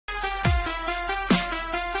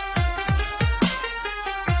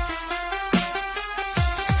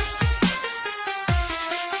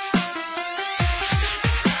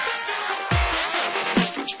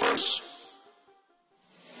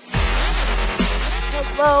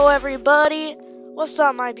Hello everybody, what's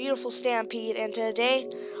up my beautiful Stampede, and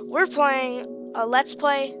today we're playing a Let's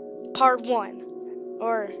Play Part 1,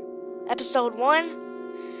 or Episode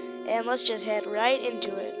 1, and let's just head right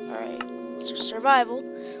into it. Alright, so survival,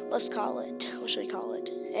 let's call it, what should we call it?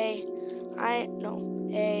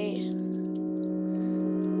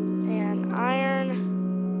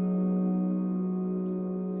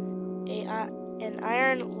 An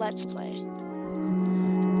iron Let's Play.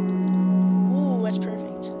 Ooh, that's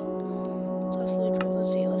perfect. It's absolutely perfect.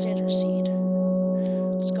 Let's see, let's enter seed.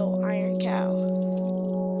 Let's go Iron Cow.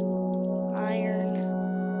 Iron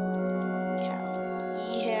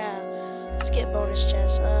Cow. Yeah. Let's get bonus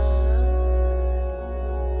chest. Yeah,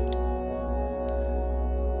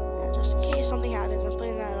 just in case something happens, I'm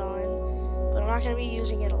putting that on. But I'm not gonna be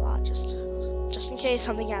using it a lot, just in case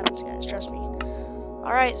something happens, guys, trust me.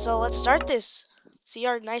 Alright, so let's start this. See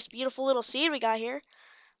our nice beautiful little seed we got here.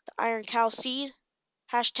 The Iron Cow seed.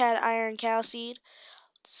 Hashtag Iron Cow seed.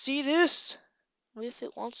 See this? If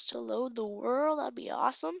it wants to load the world, that'd be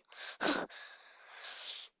awesome.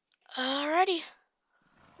 Alrighty.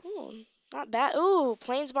 Ooh, not bad. Ooh,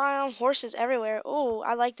 plains biome, horses everywhere. Ooh,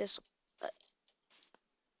 I like this.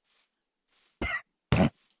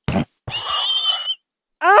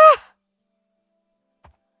 Ah!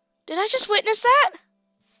 Did I just witness that?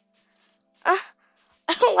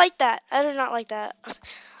 I don't like that. I do not like that.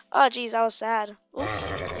 Oh, jeez, I was sad. Oops,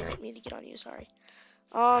 I didn't mean to get on you. Sorry.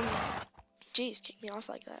 Jeez, kick me off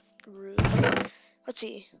like that. Rude. Let's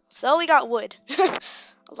see. So we got wood. A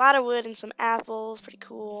lot of wood and some apples. Pretty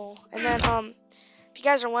cool. And then, if you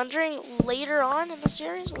guys are wondering, later on in the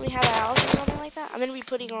series, when we have a house or something like that, I'm going to be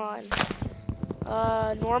putting on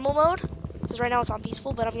normal mode. Because right now it's on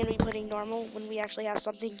peaceful, but I'm going to be putting normal when we actually have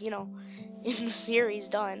something, you know, in the series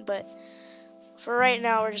done. But for right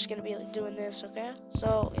now, we're just going to be like, doing this, okay?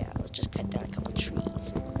 So, yeah, let's just cut down a couple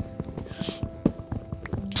trees.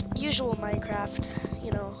 Usual Minecraft,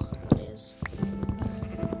 you know how it is.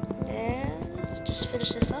 And just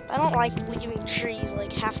finish this up. I don't like leaving trees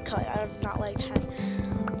like half cut. I do not like that.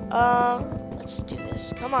 Let's do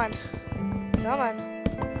this. Come on. Come on.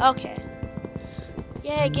 Okay.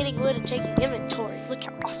 Yay, getting wood and taking inventory. Look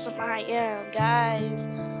how awesome I am, guys.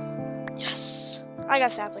 Yes. I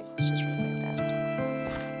got sapling. Let's just replant that.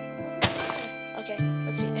 Okay,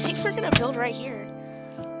 let's see. I think we're gonna build right here.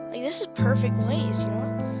 Like, this is perfect place, you know?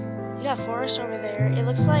 We got forest over there. It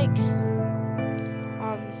looks like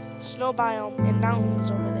snow biome and mountains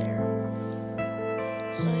over there.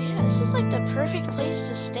 So yeah, this is like the perfect place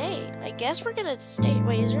to stay. I guess we're gonna stay.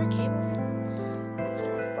 Wait, is there a cave?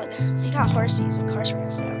 What? We got horses. Of course we're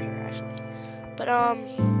gonna stay over here, actually. But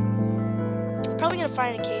we're probably gonna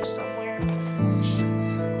find a cave somewhere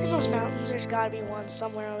in those mountains. There's gotta be one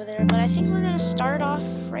somewhere over there. But I think we're gonna start off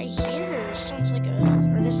right here. Sounds like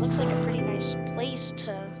this looks like a pretty nice place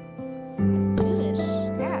to do this.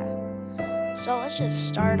 Yeah. So let's just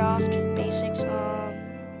start off, do basics. Just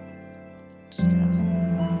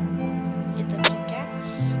gonna get the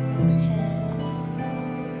pickaxe.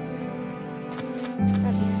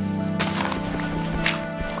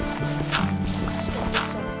 Just gonna get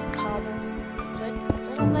some cobble quick, because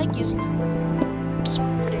I don't like using wooden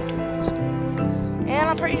tools. And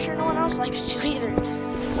I'm pretty sure no one else likes to either.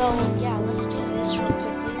 So yeah, let's do this real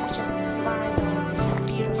quickly. Let's just find all this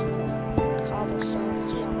beautiful cobblestone,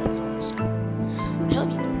 because we all like cobblestone. I hope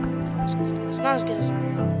you know cobblestone. It's not as good as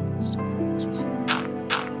iron.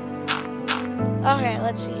 Okay,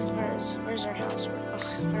 let's see. Where's our house?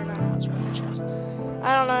 Or not house, where's our house?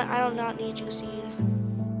 I do not need you, seed.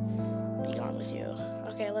 Be gone with you.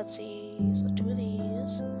 Okay, let's see. So 2 of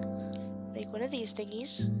these. Make 1 of these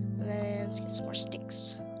thingies. And then let's get some more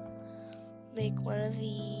sticks. Make 1 of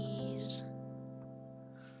these.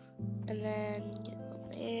 And then get 1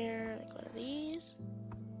 there. Make 1 of these.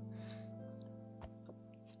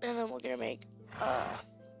 And then we're gonna make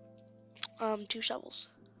 2 shovels.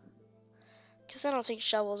 Because I don't think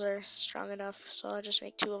shovels are strong enough, so I'll just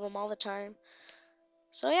make 2 of them all the time.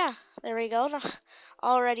 So yeah, there we go.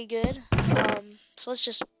 Already good. So let's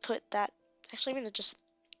just put that. Actually, I'm gonna just,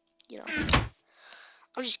 you know,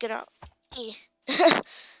 I'm just gonna.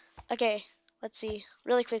 Okay, let's see.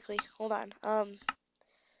 Really quickly. Hold on. Gonna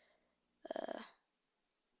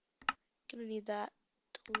need that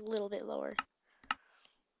a little bit lower.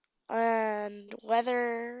 And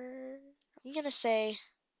weather, I'm gonna say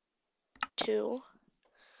 2.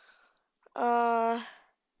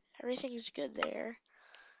 Everything's good there.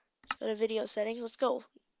 Let's go to video settings. Let's go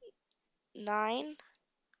 9.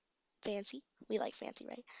 Fancy. We like fancy,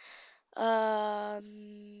 right?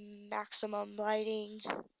 Maximum lighting.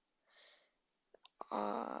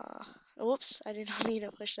 Whoops, I did not mean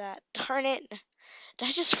to push that. Darn it. Did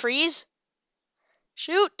I just freeze?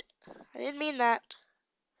 Shoot. I didn't mean that.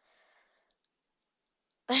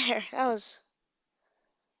 There, that was...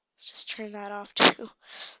 Let's just turn that off too.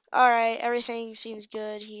 Alright, everything seems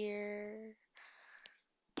good here.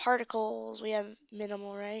 Particles, we have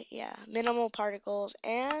minimal, right? Yeah, minimal particles,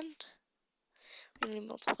 and we need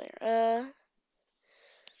multiplayer.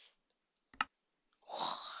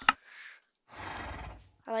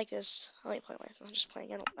 I like this. I like playing like this. I'm just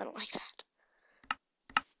playing. I don't like that.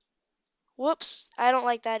 Whoops, I don't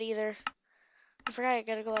like that either. I forgot I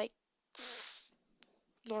gotta go like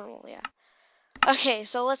normal, yeah. Okay,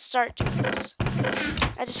 so let's start doing this.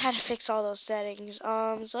 I just had to fix all those settings.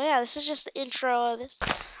 So yeah, this is just the intro of this.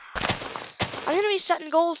 I'm gonna be setting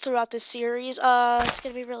goals throughout this series. It's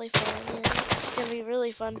gonna be really fun. Yeah. It's gonna be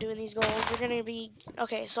really fun doing these goals. We're gonna be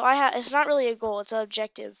okay. So it's not really a goal. It's an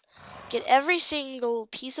objective. Get every single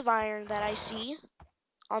piece of iron that I see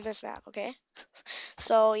on this map. Okay.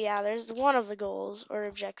 So yeah, there's one of the goals or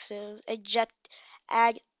objectives.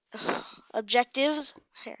 Objectives.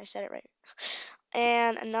 Here, I said it right.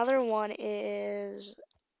 And another one is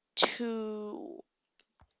to,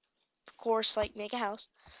 of course, like make a house.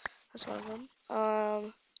 That's one of them.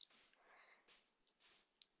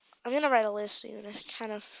 I'm gonna write a list soon. I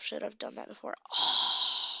kind of should have done that before.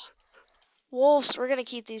 Oh, wolves. We're gonna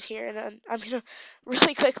keep these here, and then I'm gonna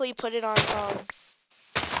really quickly put it on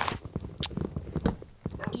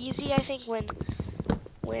easy. I think when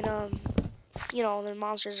you know the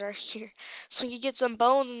monsters are here, so you get some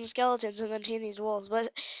bones and skeletons, and then tame these wolves. But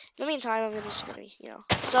in the meantime, I'm just gonna be,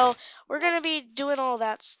 So we're gonna be doing all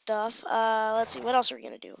that stuff. Let's see, what else are we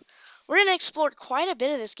gonna do? We're going to explore quite a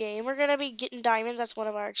bit of this game. We're going to be getting diamonds. That's one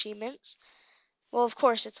of our achievements. Well, of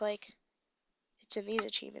course, it's in these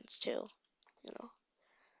achievements, too.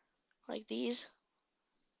 Like these.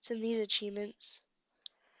 It's in these achievements.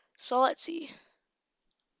 So, let's see.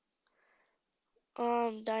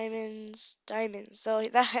 Diamonds. So,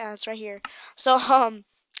 that's right here. So,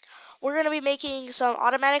 we're going to be making some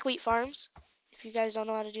automatic wheat farms. If you guys don't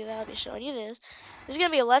know how to do that, I'll be showing you this. This is going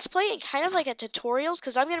to be a let's play and kind of like a tutorials,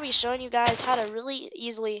 because I'm going to be showing you guys how to really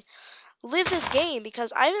easily live this game,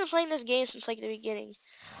 because I've been playing this game since like the beginning.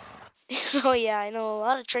 So yeah, I know a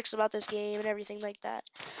lot of tricks about this game and everything like that.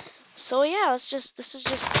 So yeah, this is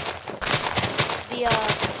just the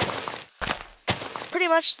pretty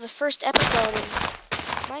much the first episode in this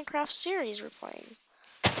Minecraft series we're playing.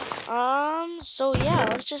 So yeah,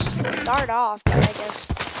 let's just start off, I guess.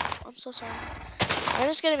 I'm so sorry. I'm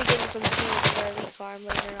just gonna be getting some seeds for our wheat farm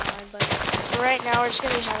later on, but for right now we're just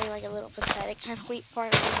gonna be having like a little pathetic kind of wheat farm,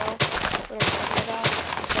 what I'm talking about.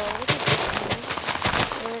 So we'll just do things.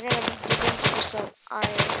 And we're gonna be digging through some iron,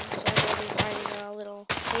 so we're gonna be finding a little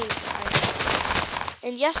cave for iron.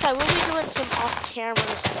 And yes, I will be doing some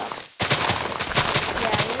off-camera stuff.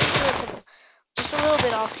 Yeah, I'm gonna be doing just a little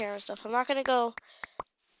bit off-camera stuff. I'm not gonna go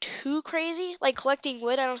too crazy, like collecting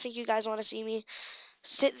wood. I don't think you guys want to see me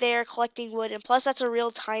sit there collecting wood, and plus that's a real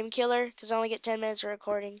time killer because I only get 10 minutes of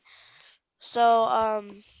recording. So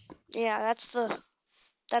yeah, that's the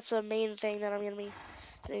main thing that I'm gonna be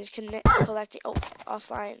collecting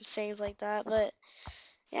offline, things like that. But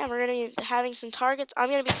yeah, we're gonna be having some targets. I'm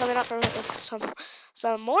gonna be coming up with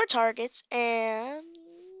some more targets, and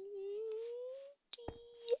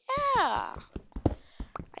yeah,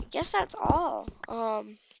 I guess that's all.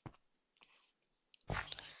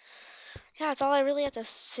 Yeah, that's all I really have to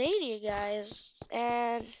say to you guys.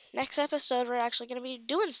 And next episode, we're actually going to be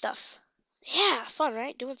doing stuff. Yeah, fun,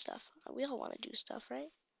 right? Doing stuff. We all want to do stuff, right?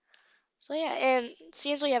 So yeah, and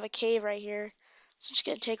since we have a cave right here, it's just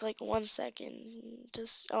going to take like 1 second.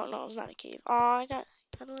 Oh no, it's not a cave. Oh, I got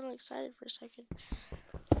a little excited for a second.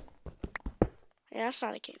 Yeah, that's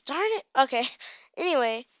not a cave. Darn it. Okay.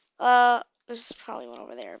 Anyway, there's probably one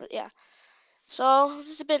over there, but yeah. So,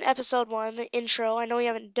 this has been episode 1, the intro. I know we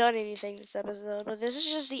haven't done anything this episode, but this is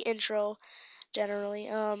just the intro, generally.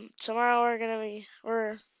 Tomorrow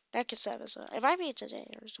next episode. It might be today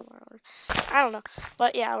or tomorrow. I don't know.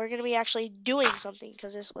 But yeah, we're gonna be actually doing something,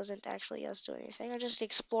 because this wasn't actually us doing anything. I'm just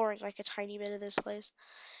exploring like a tiny bit of this place,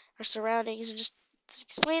 our surroundings, and just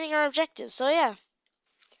explaining our objectives. So yeah.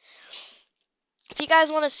 If you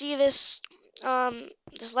guys want to see this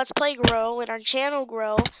Let's Play grow and our channel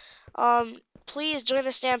grow, please join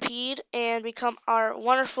the Stampede and become our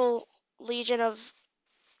wonderful legion of,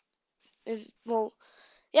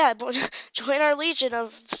 join our legion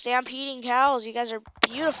of stampeding cows. You guys are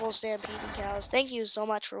beautiful stampeding cows. Thank you so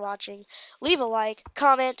much for watching. Leave a like,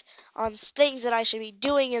 comment on things that I should be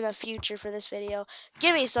doing in the future for this video.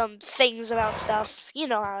 Give me some things about stuff. You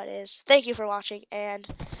know how it is. Thank you for watching, and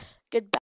Goodbye.